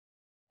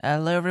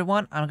Hello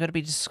everyone, I'm going to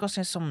be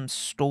discussing some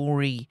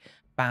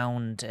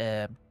story-bound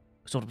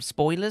sort of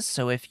spoilers,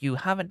 so if you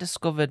haven't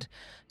discovered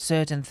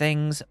certain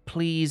things,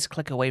 please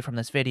click away from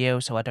this video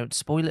so I don't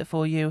spoil it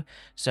for you.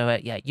 So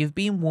yeah, you've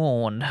been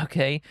warned,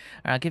 okay?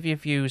 I'll give you a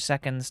few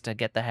seconds to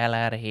get the hell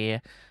out of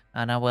here,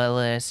 and I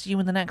will see you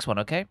in the next one,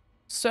 okay?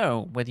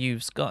 So, with you,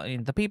 Scott,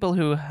 the people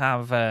who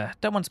have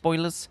don't want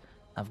spoilers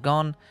have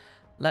gone,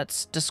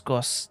 let's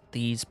discuss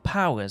these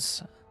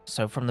powers.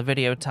 So from the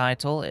video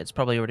title, it's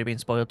probably already been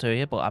spoiled to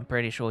you, but I'm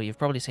pretty sure you've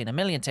probably seen a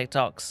million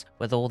TikToks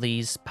with all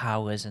these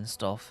powers and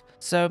stuff.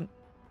 So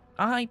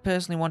I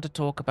personally want to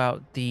talk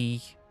about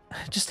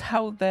just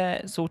how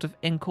they're sort of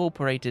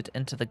incorporated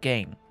into the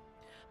game.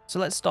 So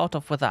let's start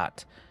off with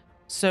that.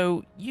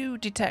 So you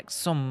detect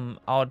some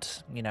odd,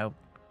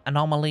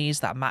 anomalies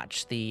that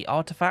match the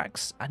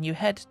artifacts, and you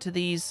head to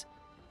these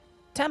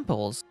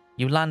temples.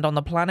 You land on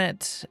the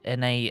planet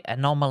in a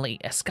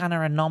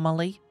scanner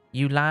anomaly.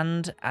 You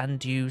land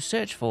and you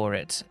search for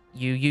it.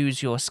 You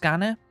use your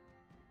scanner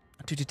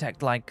to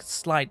detect like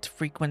slight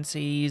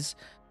frequencies,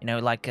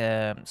 like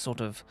a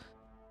sort of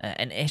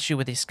an issue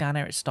with the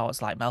scanner. It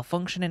starts like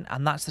malfunctioning,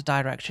 and that's the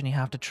direction you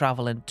have to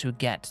travel in to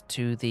get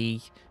to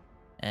the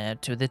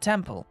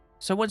temple.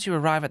 So once you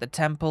arrive at the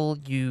temple,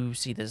 you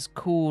see this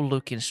cool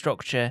looking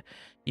structure.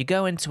 You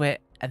go into it,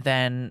 and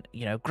then,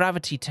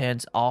 gravity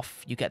turns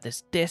off. You get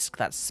this disc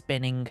that's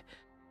spinning,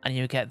 and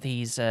you get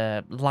these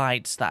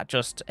lights that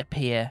just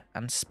appear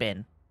and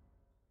spin.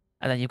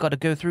 And then you've got to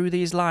go through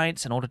these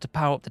lights in order to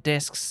power up the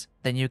discs.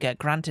 Then you get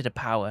granted a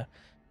power.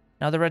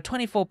 Now, there are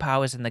 24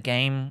 powers in the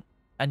game,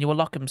 and you will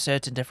lock them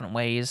certain different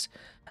ways.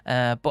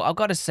 But I've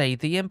got to say,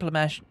 the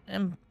implementation,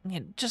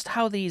 just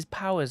how these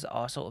powers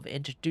are sort of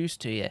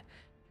introduced to you,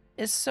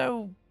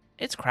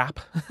 it's crap.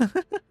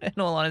 In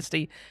all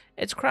honesty,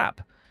 it's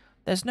crap.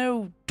 There's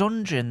no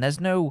dungeon, there's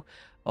no,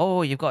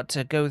 oh, you've got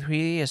to go through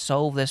here,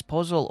 solve this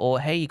puzzle, or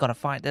hey, you got to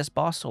fight this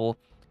boss, or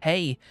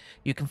hey,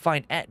 you can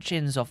find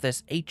etchings of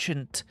this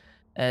ancient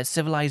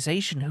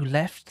civilization who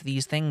left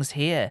these things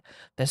here.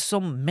 There's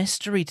some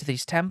mystery to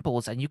these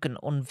temples, and you can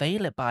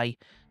unveil it by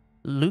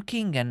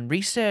looking and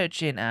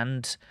researching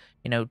and,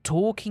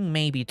 talking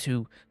maybe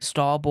to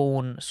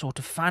starborn sort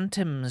of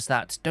phantoms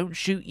that don't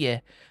shoot you,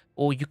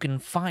 or you can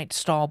fight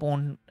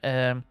starborn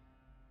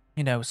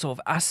sort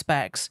of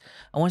aspects,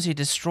 and once you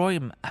destroy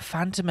them, a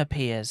phantom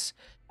appears,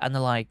 and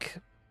they're like,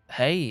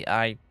 hey,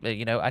 I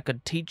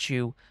could teach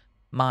you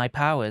my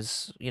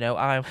powers.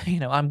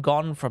 I'm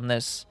gone from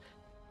this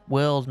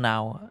world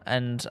now,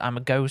 and I'm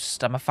a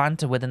ghost, I'm a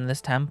phantom within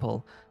this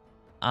temple.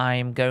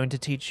 I'm going to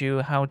teach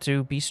you how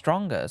to be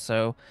stronger,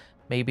 so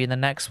maybe in the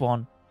next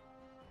one,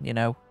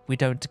 we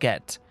don't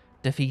get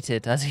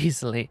defeated as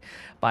easily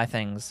by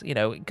things,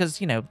 because,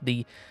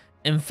 the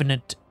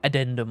infinite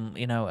addendum,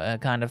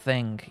 kind of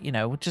thing,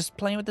 just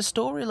playing with the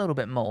story a little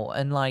bit more,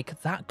 and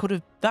like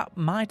that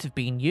might have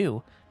been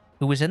you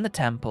who was in the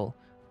temple,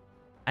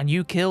 and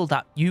you killed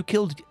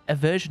a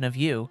version of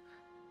you,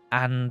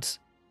 and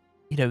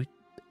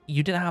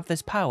you didn't have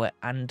this power,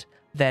 and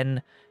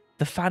then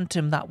the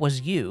phantom that was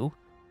you,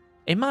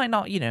 it might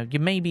not,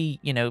 maybe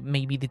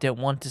they don't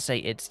want to say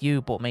it's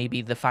you, but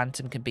maybe the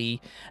phantom can be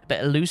a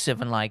bit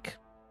elusive and like,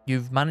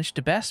 you've managed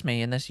to best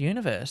me in this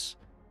universe.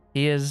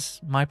 Here's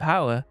my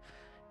power.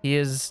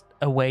 Here's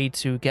a way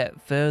to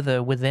get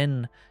further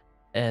within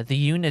the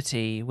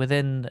unity,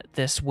 within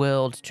this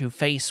world, to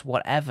face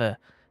whatever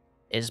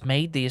is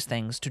made these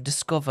things, to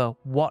discover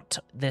what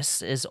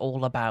this is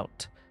all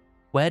about.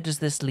 Where does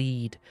this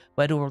lead?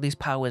 Where do all these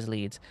powers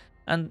lead?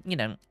 And,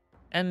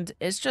 and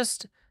it's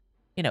just,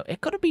 it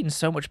could have been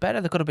so much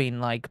better. There could have been,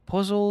 like,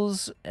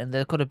 puzzles, and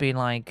there could have been,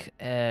 like,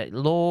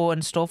 lore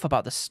and stuff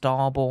about the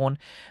Starborn.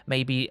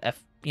 Maybe,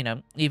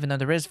 even though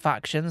there is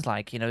factions,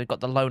 like, you've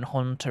got the Lone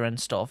Hunter and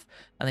stuff,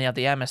 and then you have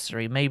the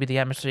Emissary. Maybe the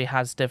Emissary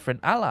has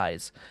different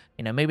allies.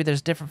 Maybe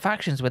there's different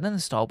factions within the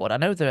Starborn. I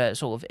know they're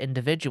sort of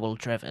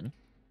individual-driven,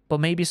 but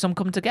maybe some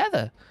come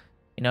together,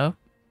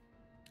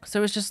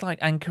 So it's just, like,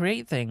 and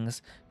create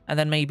things. And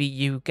then maybe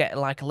you get,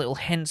 like, a little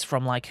hints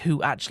from, like,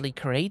 who actually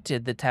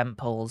created the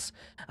temples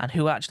and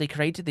who actually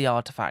created the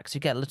artifacts.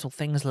 You get little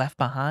things left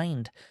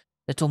behind,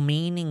 little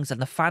meanings,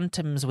 and the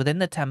phantoms within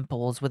the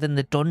temples, within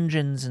the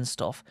dungeons and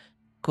stuff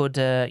could,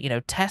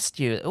 test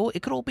you. Or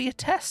it could all be a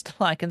test,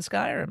 like in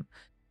Skyrim.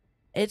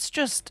 It's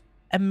just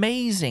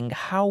amazing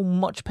how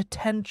much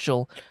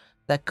potential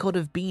there could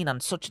have been,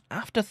 and such an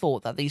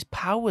afterthought that these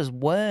powers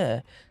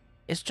were.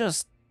 It's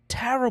just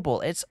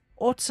terrible. It's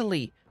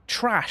utterly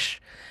trash,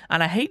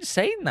 and I hate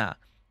saying that,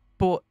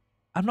 but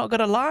I'm not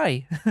gonna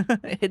lie.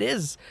 It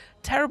is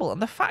terrible,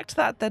 and the fact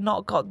that they're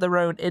not got their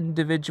own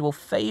individual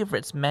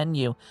favorites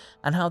menu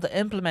and how they're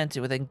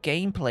implemented within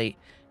gameplay,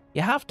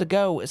 you have to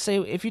go.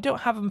 So if you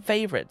don't have them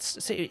favorites,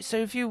 so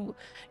if you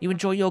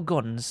enjoy your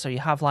guns, so you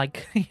have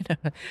like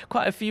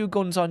quite a few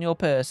guns on your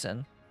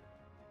person,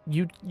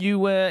 you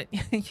you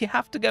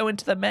have to go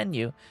into the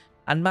menu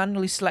and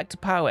manually select a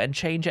power and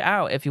change it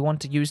out if you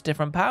want to use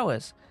different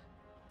powers.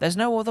 There's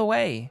no other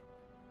way.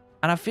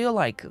 And I feel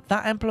like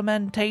that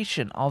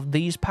implementation of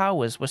these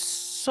powers was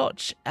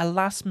such a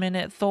last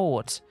minute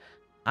thought.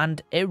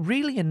 And it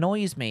really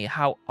annoys me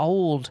how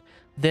old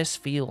this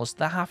feels.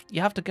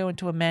 You have to go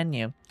into a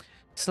menu,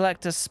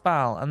 select a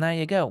spell, and there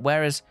you go.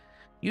 Whereas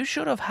you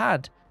should have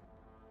had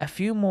a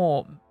few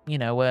more,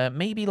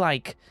 maybe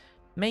like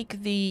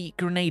make the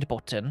grenade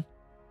button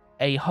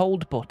a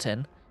hold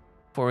button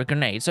for a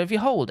grenade. So if you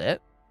hold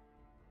it,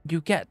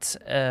 you get,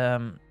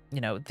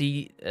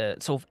 the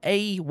sort of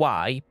A,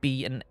 Y,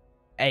 B, and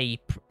A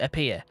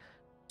appear.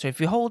 So if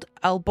you hold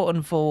L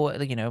button for,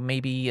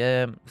 maybe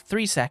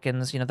 3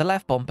 seconds, the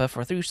left bumper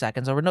for 3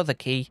 seconds, or another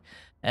key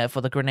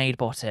for the grenade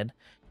button,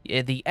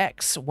 the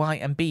X, Y,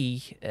 and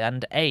B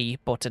and A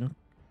button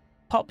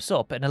pops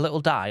up in a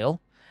little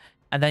dial,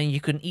 and then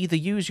you can either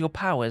use your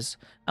powers,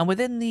 and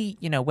within the,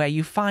 where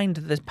you find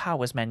the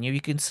powers menu,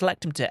 you can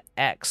select them to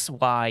X,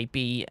 Y,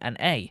 B, and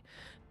A.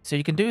 So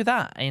you can do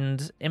that,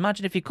 and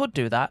imagine if you could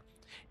do that,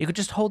 you could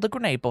just hold the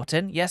grenade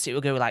button. Yes, it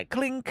will go like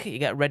clink, you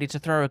get ready to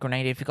throw a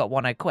grenade if you've got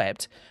one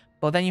equipped,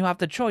 but then you have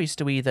the choice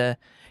to either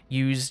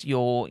use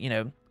your,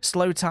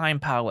 slow time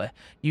power,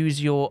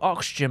 use your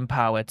oxygen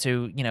power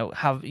to,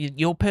 have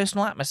your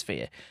personal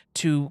atmosphere,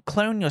 to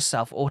clone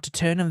yourself, or to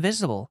turn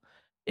invisible.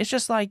 It's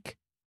just like,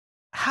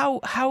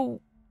 how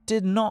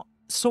did not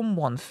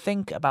someone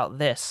think about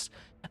this?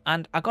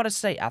 And I gotta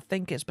say, I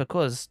think it's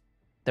because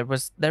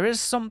there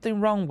is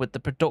something wrong with the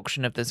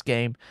production of this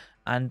game,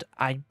 and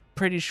I'm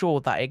pretty sure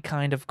that it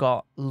kind of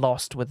got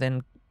lost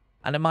within,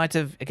 and it might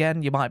have,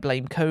 again, you might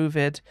blame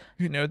COVID,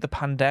 the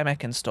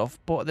pandemic and stuff,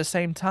 but at the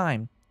same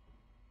time,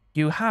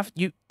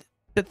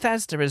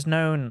 Bethesda is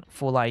known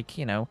for, like,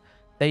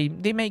 they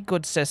make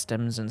good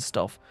systems and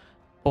stuff,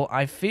 but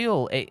I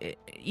feel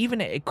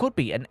it could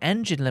be an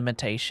engine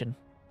limitation,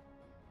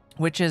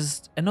 which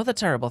is another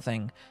terrible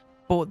thing.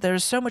 But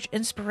there's so much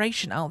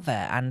inspiration out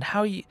there, and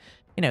how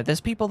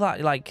there's people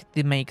that, like,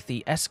 they make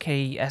the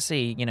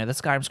SKSE, the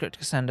Skyrim script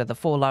extender, the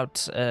Fallout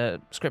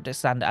script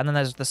extender, and then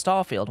there's the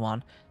Starfield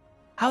one.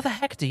 How the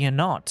heck do you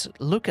not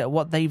look at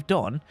what they've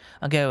done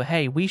and go,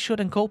 hey, we should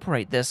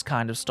incorporate this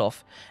kind of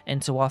stuff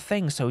into our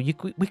thing, so we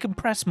can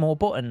press more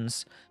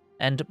buttons,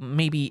 and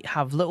maybe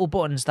have little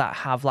buttons that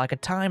have like a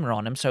timer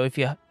on them. So if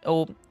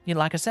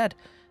like I said,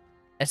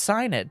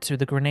 assign it to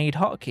the grenade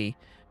hotkey,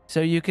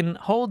 so you can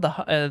hold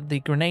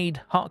the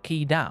grenade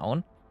hotkey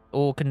down,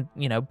 or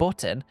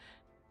button,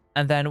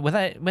 and then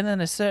within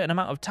a certain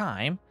amount of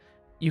time,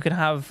 you can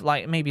have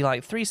maybe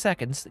 3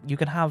 seconds. You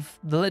can have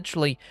the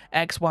literally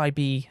X, Y,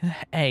 B,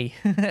 A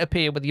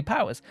appear with your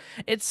powers.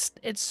 It's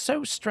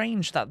so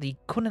strange that they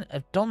couldn't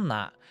have done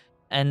that.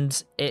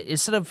 And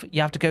instead of,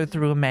 you have to go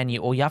through a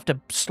menu, or you have to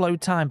slow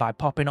time by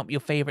popping up your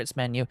favorites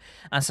menu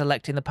and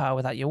selecting the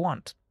power that you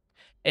want.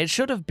 It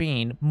should have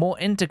been more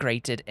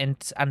integrated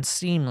and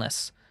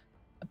seamless,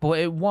 but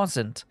it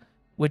wasn't,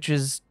 which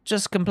is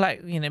just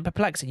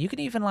perplexing. You can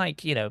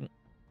even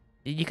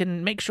you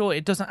can make sure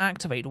it doesn't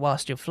activate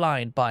whilst you're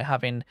flying by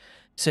having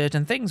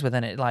certain things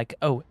within it, like,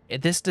 oh,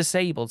 this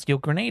disables, your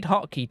grenade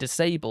hotkey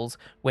disables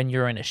when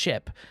you're in a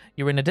ship.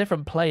 You're in a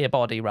different player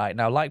body right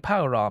now, like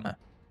power armor.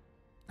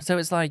 So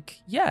it's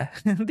like, yeah,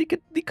 they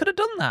could have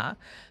done that,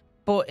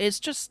 but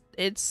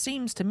it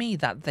seems to me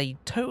that they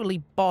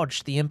totally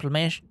bodged the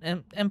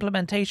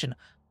implementation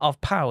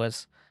of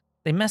powers.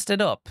 They messed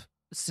it up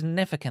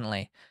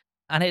significantly,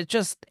 and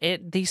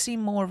they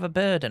seem more of a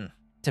burden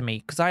to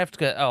me, because I have to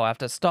go, I have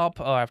to stop,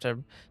 or I have to,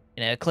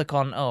 click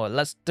on,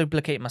 let's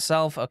duplicate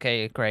myself.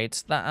 Okay,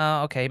 great.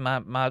 Okay,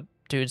 my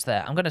dude's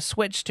there. I'm going to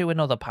switch to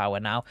another power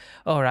now.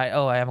 All right,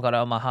 I haven't got it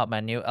on my heart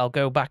menu. I'll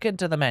go back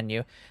into the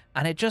menu,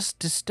 and it just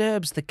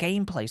disturbs the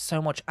gameplay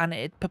so much, and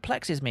it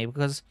perplexes me,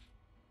 because,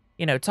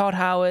 Todd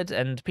Howard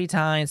and Pete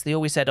Hines, they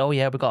always said, oh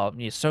yeah, we've got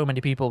so many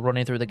people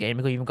running through the game.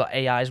 We've even got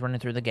AIs running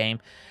through the game.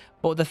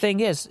 But the thing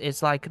is,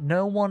 it's like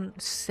no one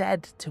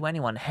said to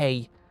anyone,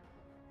 hey,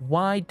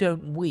 why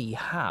don't we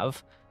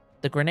have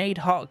the grenade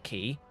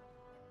hotkey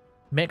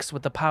mixed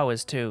with the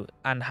powers too,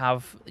 and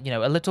have,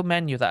 a little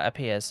menu that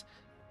appears,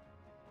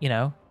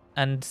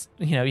 and,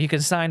 you can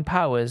assign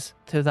powers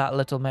to that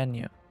little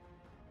menu.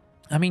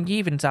 I mean, you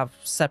even have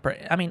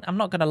separate, I'm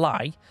not going to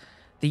lie,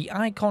 the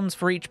icons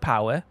for each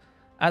power,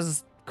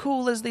 as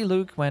cool as they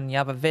look when you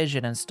have a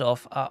vision and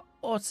stuff, are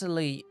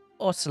utterly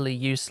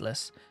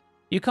useless.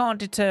 You can't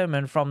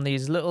determine from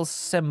these little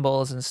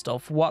symbols and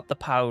stuff what the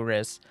power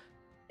is.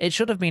 It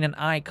should have been an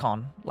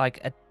icon, like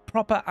a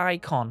proper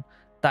icon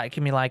that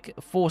can be like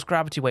force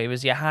gravity wave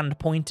as your hand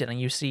pointing, and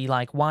you see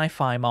like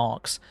Wi-Fi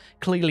marks,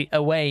 clearly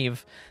a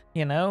wave,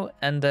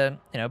 and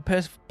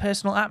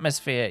personal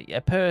atmosphere,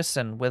 a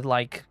person with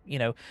like,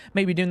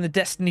 maybe doing the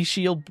Destiny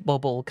shield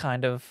bubble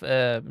kind of,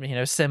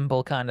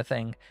 symbol kind of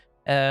thing.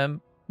 But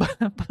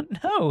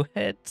no,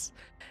 it's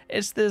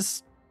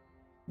this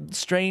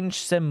strange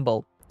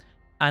symbol,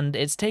 and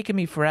it's taken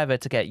me forever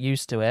to get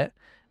used to it.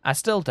 I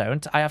still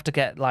don't. I have to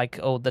get like,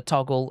 the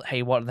toggle,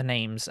 hey, what are the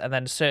names, and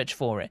then search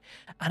for it.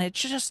 And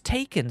it's just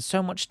taken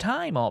so much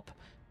time up.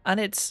 And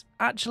it's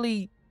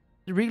actually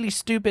really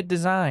stupid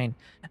design.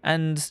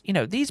 And, you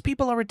know, these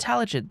people are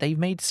intelligent. They've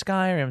made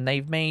Skyrim,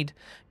 they've made,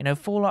 you know,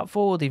 Fallout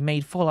 4, they've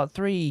made Fallout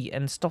 3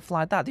 and stuff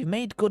like that. They've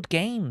made good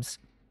games.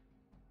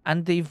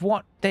 And they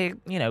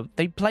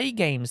play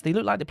games. They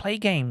look like they play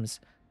games.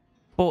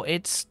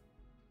 But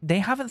they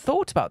haven't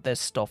thought about this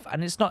stuff.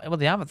 And it's not, well,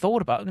 they haven't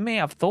thought about it. They may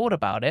have thought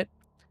about it.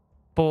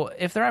 But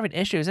if they're having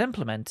issues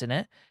implementing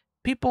it,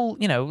 people,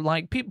 you know,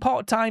 like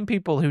part-time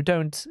people who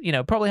don't, you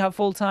know, probably have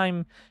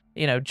full-time,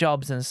 you know,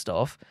 jobs and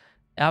stuff,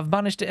 have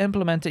managed to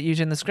implement it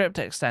using the script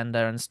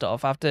extender and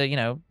stuff after,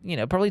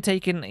 probably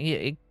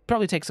it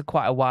probably takes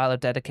quite a while of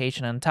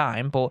dedication and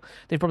time, but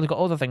they've probably got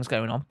other things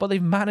going on, but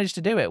they've managed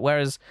to do it,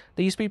 whereas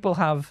these people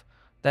have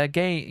their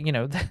game, you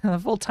know, they're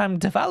full-time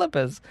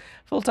developers,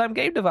 full-time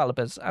game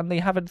developers, and they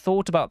haven't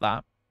thought about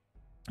that.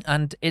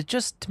 And it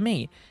just, to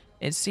me,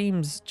 it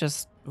seems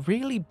just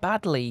really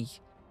badly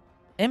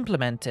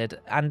implemented,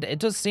 and it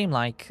does seem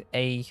like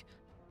a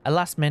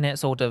last minute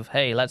sort of,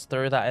 hey, let's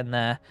throw that in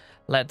there,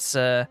 let's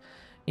make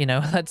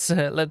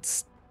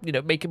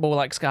it more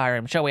like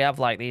Skyrim, shall we have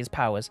like these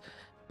powers?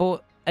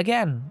 But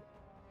again,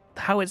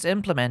 how it's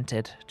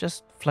implemented,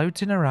 just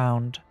floating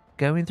around,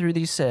 going through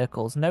these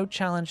circles, no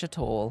challenge at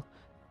all,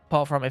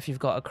 apart from if you've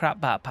got a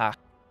crap backpack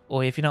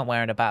or if you're not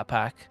wearing a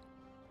backpack.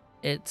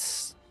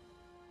 It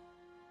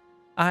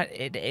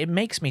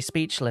makes me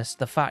speechless,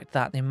 the fact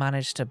that they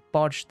managed to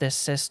bodge this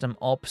system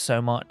up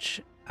so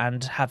much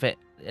and have it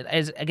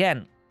is,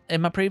 again,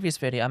 in my previous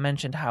video I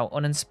mentioned how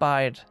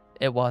uninspired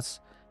it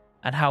was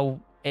and how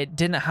it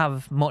didn't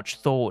have much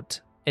thought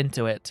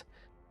into it.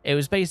 It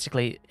was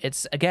basically,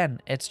 it's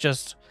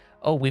just,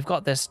 oh, we've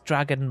got this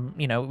dragon,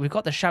 you know, we've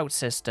got the shout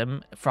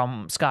system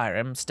from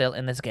Skyrim still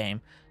in this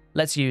game.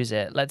 Let's use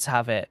it. Let's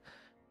have it.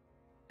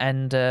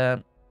 And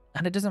it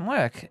doesn't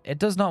work. It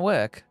does not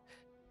work.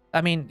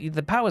 I mean,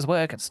 the powers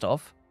work and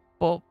stuff,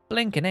 but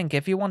blink and ink,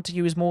 if you want to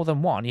use more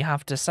than one, you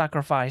have to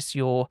sacrifice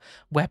your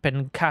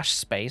weapon cache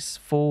space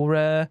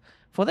for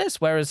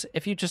this. Whereas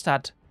if you just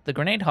had the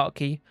grenade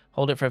hotkey,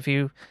 hold it for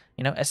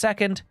a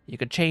second, you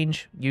could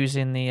change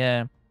using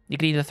the, you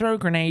could either throw a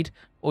grenade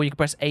or you could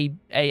press A,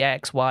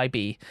 X, Y,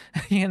 B,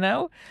 you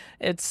know?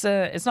 It's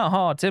not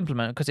hard to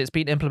implement because it's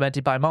been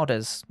implemented by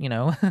modders, you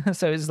know?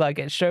 So it's like,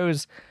 it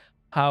shows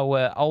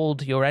how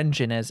old your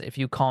engine is if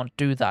you can't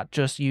do that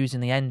just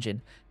using the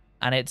engine.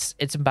 And it's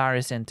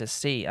embarrassing to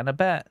see. And I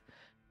bet,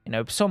 you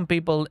know, some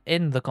people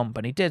in the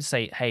company did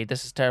say, hey,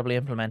 this is terribly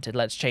implemented,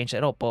 let's change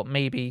it up. But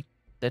maybe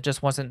there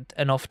just wasn't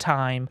enough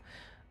time,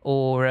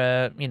 or,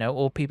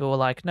 or people were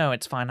like, no,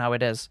 it's fine how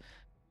it is.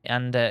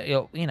 And,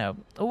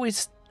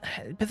 always,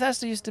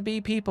 Bethesda used to be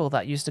people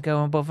that used to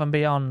go above and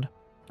beyond,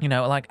 you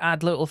know, like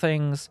add little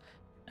things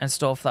and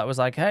stuff that was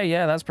like, hey,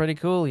 yeah, that's pretty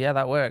cool. Yeah,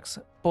 that works.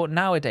 But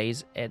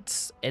nowadays,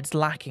 it's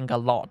lacking a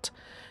lot.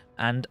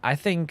 And I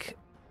think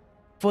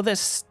for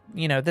this,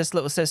 this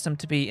little system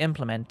to be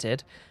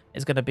implemented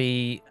is going to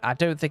be, I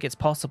don't think it's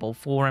possible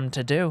for them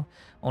to do,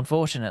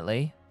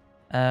 unfortunately.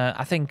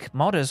 I think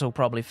modders will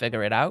probably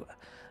figure it out.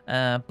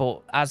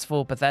 But as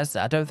for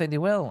Bethesda, I don't think they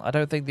will. I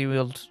don't think they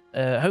will,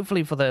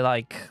 hopefully for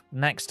the,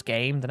 next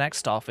game, the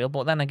next Starfield.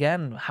 But then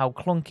again, how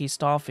clunky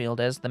Starfield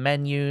is, the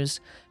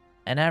menus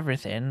and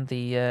everything,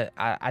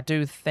 I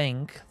do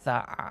think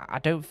that I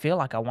don't feel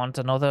like I want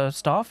another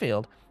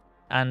Starfield.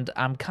 And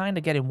I'm kind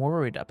of getting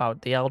worried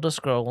about the Elder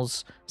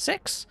Scrolls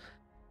 6.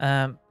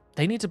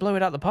 They need to blow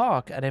it out the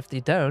park, and if they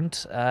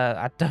don't,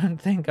 I don't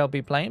think I'll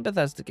be playing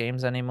Bethesda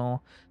games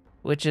anymore,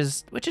 which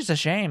is a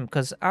shame,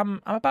 because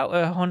I'm about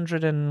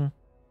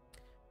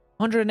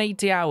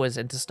 180 hours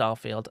into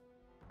Starfield,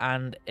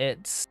 and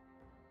it's,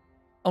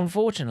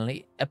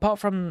 unfortunately, apart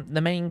from the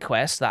main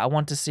quest that I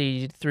want to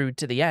see through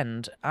to the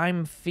end,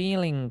 I'm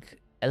feeling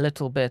a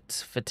little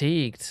bit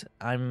fatigued.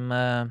 I'm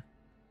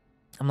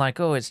like,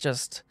 oh, it's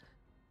just,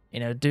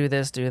 do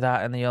this, do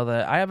that, and the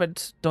other. I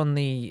haven't done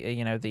the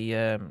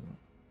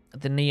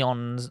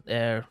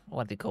neons,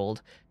 what are they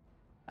called?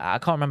 I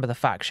can't remember the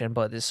faction,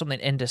 but there's something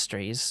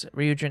Industries,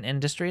 Ryujin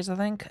Industries, I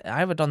think. I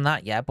haven't done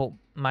that yet, but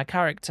my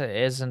character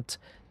isn't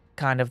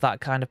kind of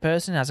that kind of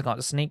person. He hasn't got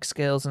the sneak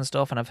skills and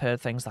stuff, and I've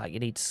heard things like you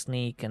need to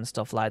sneak and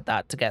stuff like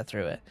that to get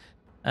through it.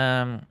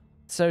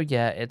 So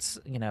yeah, it's,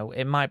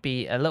 it might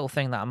be a little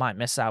thing that I might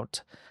miss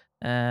out.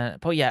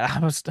 But yeah,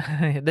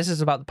 this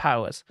is about the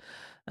powers.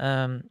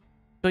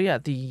 But yeah,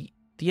 the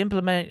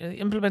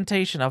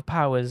implementation of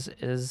powers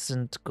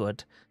isn't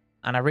good,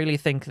 and I really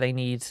think they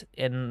need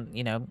in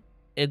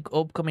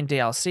upcoming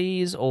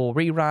DLCs or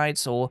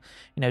rewrites, or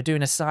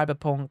doing a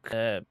Cyberpunk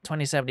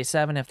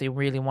 2077 if they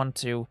really want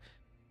to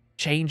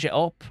change it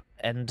up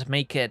and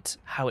make it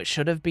how it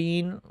should have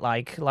been.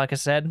 Like I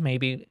said,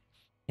 maybe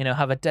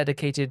have a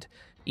dedicated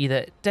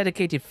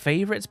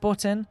favorites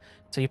button,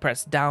 so you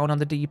press down on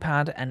the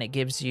D-pad and it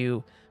gives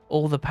you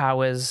all the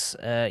powers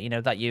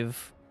that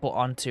you've put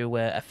onto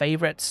a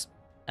favorites,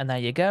 and there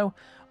you go.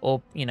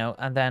 Or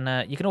and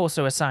then you can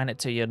also assign it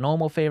to your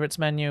normal favorites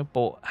menu,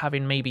 but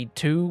having maybe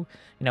two,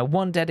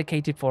 one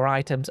dedicated for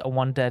items and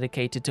one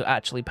dedicated to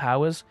actually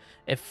powers.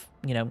 If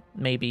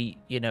maybe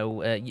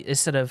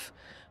instead of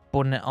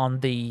button it on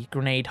the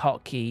grenade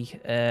hotkey.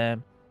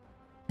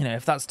 You know,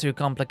 if that's too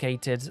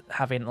complicated,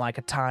 having like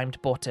a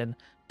timed button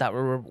that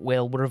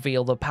will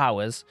reveal the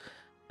powers.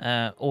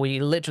 Or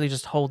you literally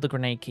just hold the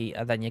grenade key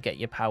and then you get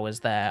your powers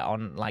there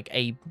on like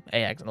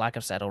AX, like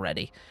I've said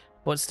already.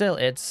 But still,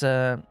 it's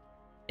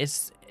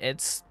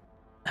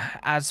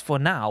as for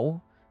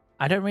now,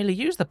 I don't really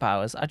use the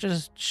powers. I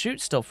just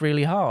shoot stuff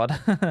really hard.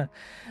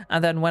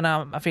 And then when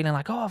I'm feeling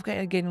like, oh, I've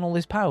getting all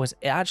these powers,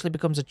 it actually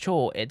becomes a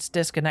chore. It's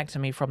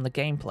disconnecting me from the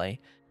gameplay.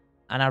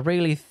 And I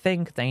really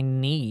think they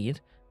need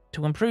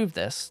to improve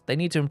this. They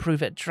need to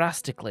improve it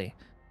drastically.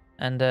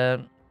 And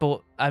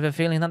but I have a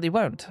feeling that they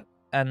won't.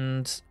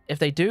 And if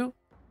they do,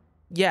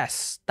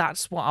 yes,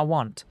 that's what I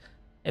want.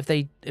 If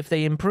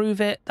they improve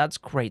it, that's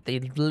great. They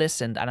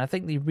listened, and I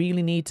think they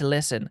really need to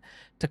listen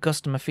to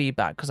customer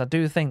feedback, because I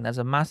do think there's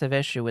a massive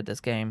issue with this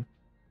game.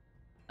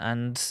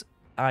 And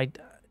I've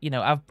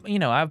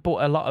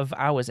put a lot of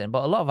hours in,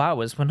 but a lot of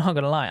hours, we're not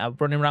gonna lie, I'm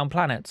running around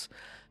planets,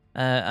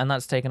 and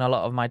that's taken a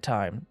lot of my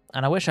time.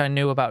 And I wish I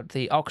knew about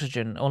the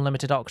oxygen,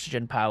 unlimited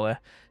oxygen power,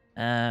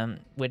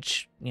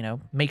 which, you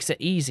know, makes it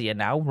easier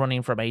now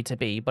running from A to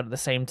B, but at the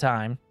same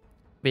time,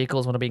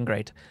 vehicles would have been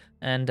great.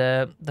 And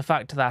the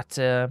fact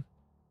that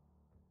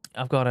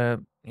I've got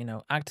to, you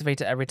know,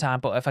 activate it every time,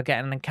 but if I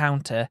get an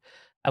encounter,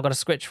 I've got to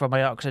switch from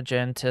my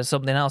oxygen to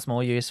something else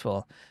more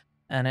useful.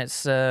 And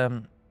it's,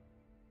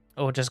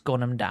 or just gun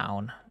them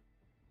down.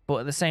 But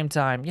at the same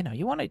time, you know,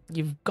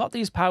 you've got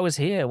these powers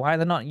here. Why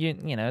they're not,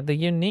 you know, they're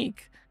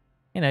unique.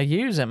 You know,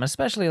 use them,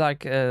 especially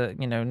like,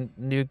 you know,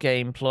 new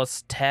game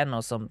plus 10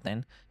 or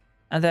something.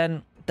 And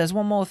then there's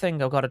one more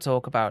thing I've got to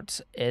talk about,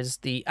 is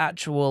the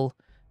actual,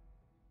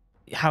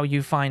 how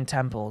you find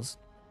temples.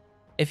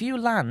 If you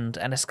land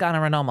in a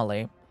scanner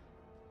anomaly,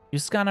 you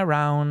scan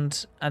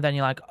around, and then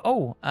you're like,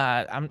 oh,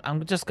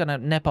 I'm just going to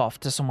nip off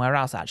to somewhere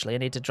else, actually. I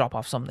need to drop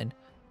off something.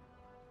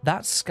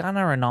 That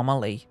scanner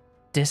anomaly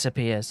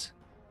disappears.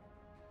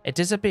 It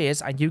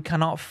disappears, and you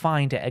cannot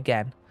find it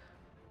again.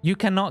 You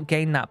cannot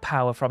gain that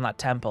power from that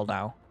temple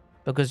now,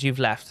 because you've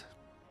left.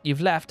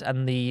 You've left,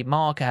 and the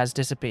marker has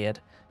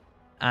disappeared.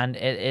 And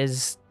it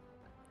is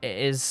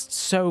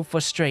so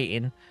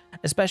frustrating,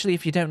 especially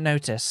if you don't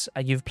notice,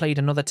 and you've played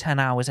another 10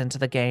 hours into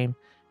the game,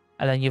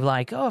 and then you're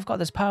like, oh, I've got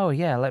this power,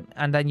 yeah,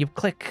 and then you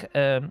click,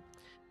 you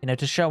know,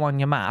 to show on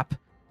your map,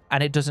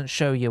 and it doesn't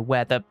show you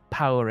where the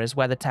power is,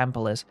 where the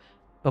temple is,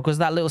 because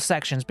that little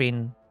section's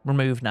been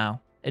removed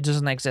now. It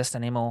doesn't exist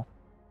anymore.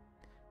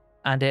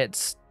 And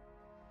it's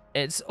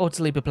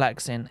utterly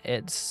perplexing.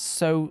 It's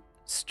so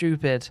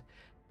stupid,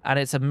 and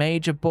it's a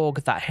major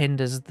bug that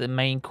hinders the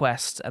main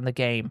quest and the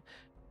game.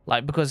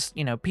 Like, because,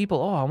 you know,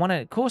 people,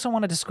 of course I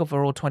want to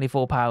discover all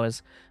 24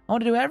 powers. I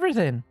want to do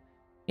everything.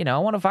 You know, I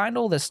want to find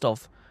all this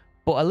stuff.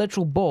 But a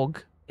literal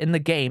bug in the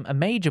game, a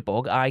major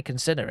bug, I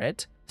consider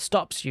it,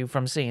 stops you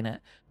from seeing it.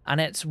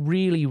 And it's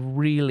really,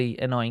 really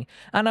annoying.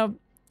 And,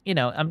 you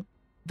know,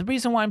 the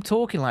reason why I'm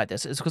talking like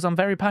this is because I'm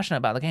very passionate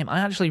about the game. I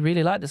actually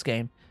really like this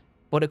game.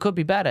 But it could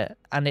be better.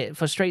 And it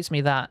frustrates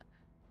me that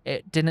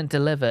it didn't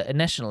deliver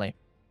initially.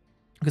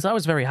 Because I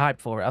was very hyped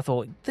for it. I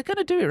thought, they're going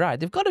to do it right.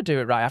 They've got to do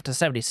it right after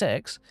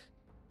 76.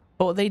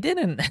 But they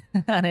didn't.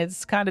 And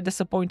it's kind of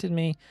disappointed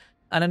me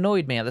and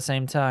annoyed me at the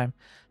same time.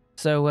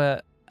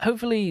 So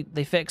hopefully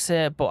they fix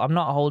it, but I'm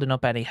not holding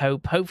up any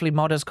hope. Hopefully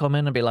modders come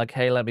in and be like,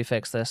 hey, let me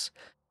fix this.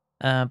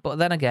 But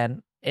then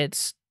again,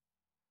 it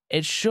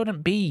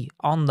shouldn't be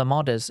on the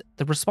modders.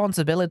 The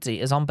responsibility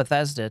is on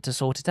Bethesda to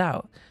sort it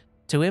out,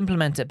 to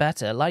implement it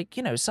better. Like,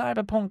 you know,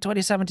 Cyberpunk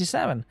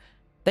 2077.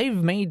 They've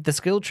made the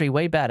skill tree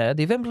way better.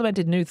 They've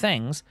implemented new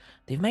things.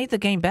 They've made the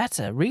game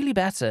better, really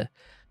better.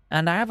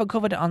 And I haven't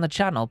covered it on the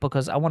channel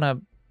because I want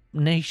to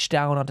niche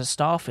down onto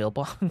Starfield,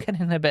 but I'm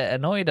getting a bit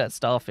annoyed at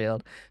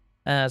Starfield.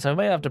 So I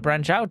may have to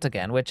branch out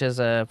again, which is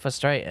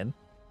frustrating.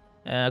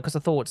 Because I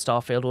thought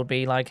Starfield would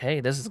be like, hey,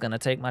 this is going to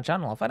take my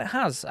channel off. And it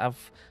has.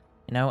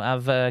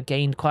 I've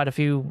gained quite a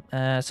few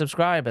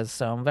subscribers,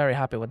 so I'm very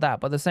happy with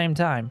that. But at the same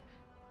time,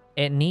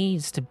 it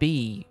needs to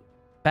be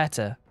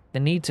better.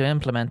 They need to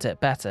implement it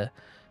better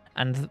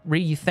and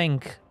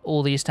rethink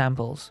all these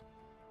temples.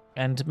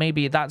 And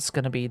maybe that's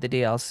going to be the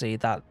DLC,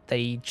 that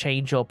they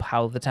change up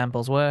how the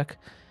temples work,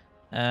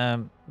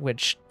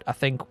 which I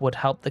think would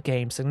help the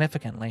game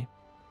significantly.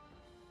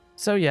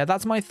 So yeah,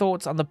 that's my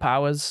thoughts on the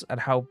powers and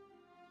how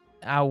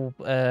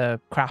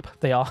crap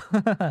they are,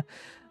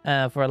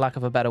 for a lack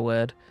of a better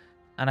word.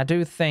 And I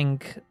do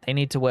think they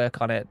need to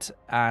work on it.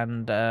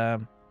 And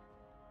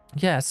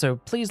yeah, so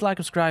please like,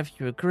 subscribe if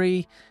you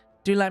agree.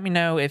 Do let me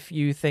know if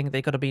you think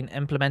they could have been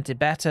implemented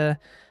better,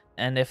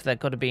 and if there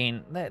could have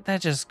been, there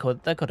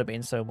could have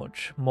been so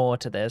much more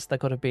to this. There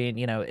could have been,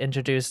 you know,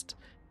 introduced,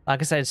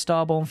 like I said,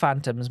 Starborn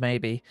Phantoms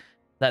maybe,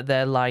 that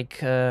they're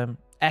like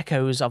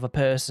echoes of a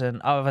person,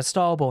 of a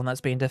Starborn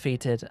that's been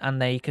defeated,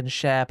 and they can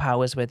share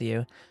powers with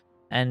you,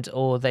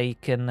 or they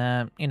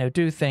can, you know,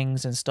 do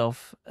things and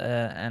stuff,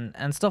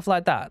 and stuff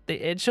like that.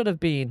 It should have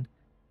been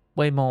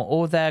way more.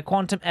 Or their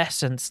quantum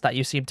essence that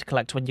you seem to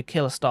collect when you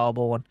kill a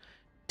Starborn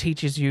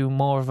teaches you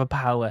more of a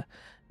power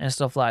and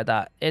stuff like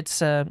that.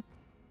 It's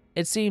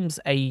it seems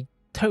a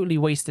totally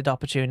wasted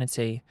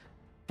opportunity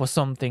for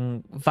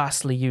something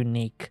vastly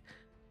unique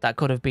that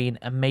could have been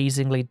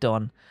amazingly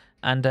done.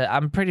 And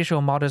I'm pretty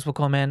sure modders will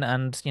come in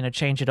and, you know,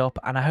 change it up.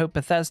 And I hope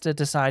Bethesda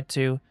decide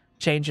to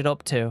change it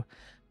up too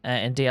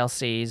in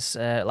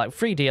DLCs, like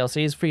free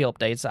DLCs, free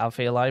updates, I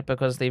feel like,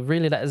 because they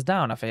really let us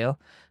down, I feel.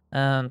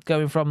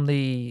 Going from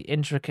the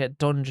intricate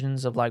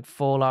dungeons of like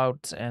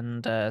Fallout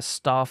and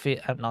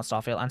Starfield, not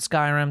Starfield, and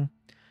Skyrim,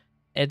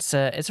 it's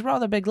a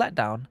rather big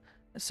letdown.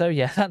 So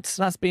yeah,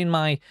 that's been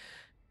my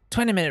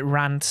 20-minute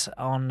rant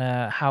on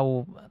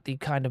how they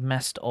kind of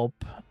messed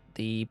up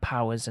the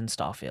powers in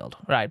Starfield.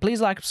 Right,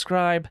 please like,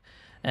 subscribe.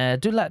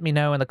 Do let me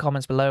know in the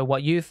comments below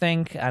what you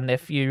think and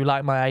if you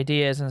like my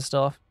ideas and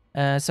stuff.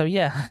 So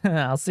yeah,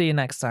 I'll see you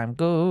next time.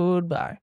 Goodbye.